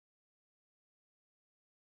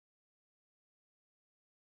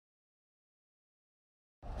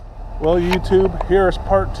Well, YouTube, here's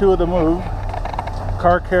part 2 of the move.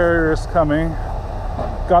 Car carrier is coming.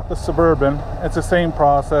 Got the Suburban. It's the same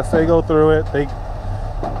process. They go through it. They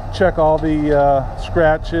check all the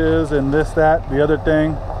scratches and this, that, the other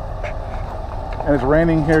thing. And it's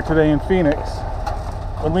raining here today in Phoenix.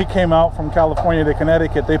 When we came out from California to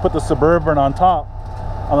Connecticut, they put the Suburban on top,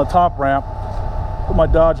 on the top ramp, put my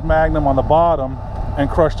Dodge Magnum on the bottom, and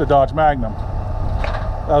crushed the Dodge Magnum.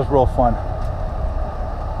 That was real fun.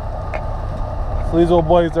 So these old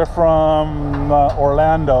boys are from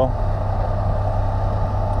Orlando.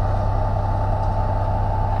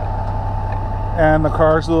 And the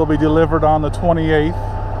cars will be delivered on the 28th.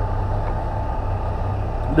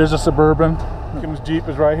 There's a Suburban. Kim's Jeep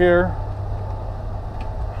is right here.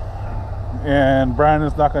 And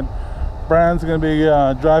Brandon's going to be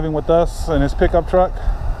driving with us in his pickup truck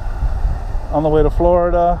on the way to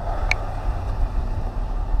Florida.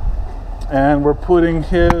 And we're putting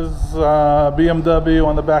his BMW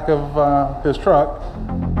on the back of his truck.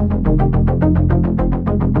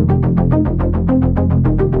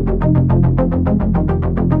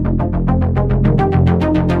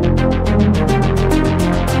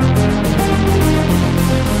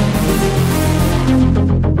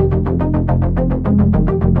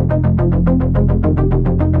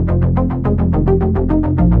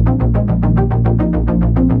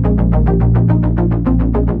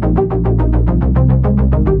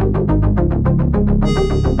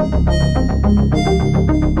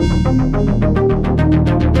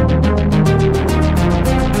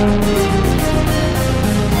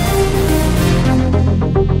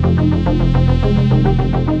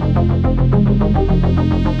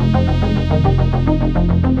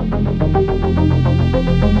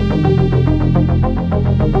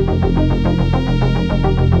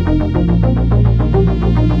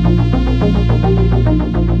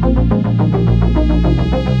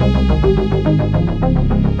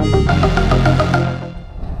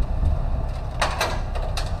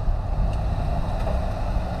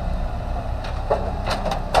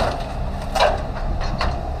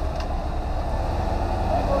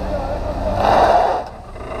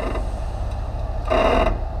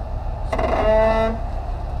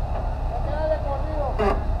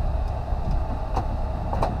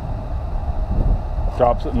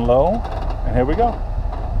 Drops it in low, and here we go.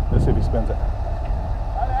 Let's see if he spins it.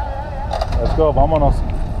 Let's go, vámonos.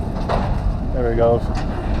 There he goes.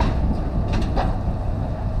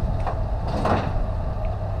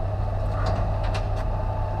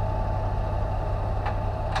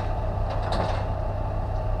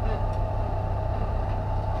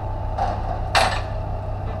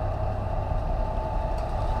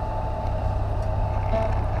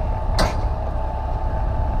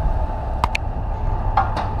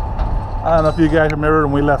 I don't know if you guys remember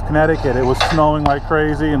when we left Connecticut, it was snowing like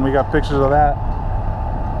crazy, and we got pictures of that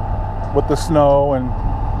with the snow and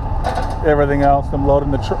everything else. Them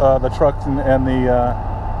loading the trucks and the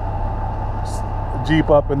Jeep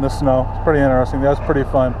up in the snow. It's pretty interesting. That was pretty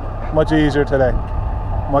fun. Much easier today.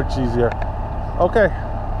 Much easier. Okay.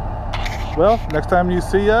 Well, next time you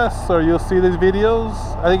see us or you'll see these videos,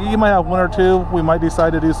 I think you might have one or two. We might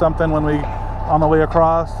decide to do something when we on the way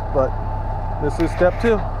across, but this is step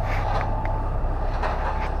 2.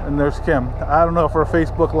 And there's Kim. I don't know if we're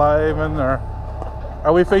Facebook Live-ing or...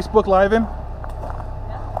 Are we Facebook Live-ing?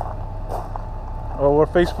 Yeah. Or we're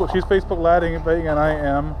Facebook... She's Facebook Live-ing and I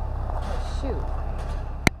am... Shoot.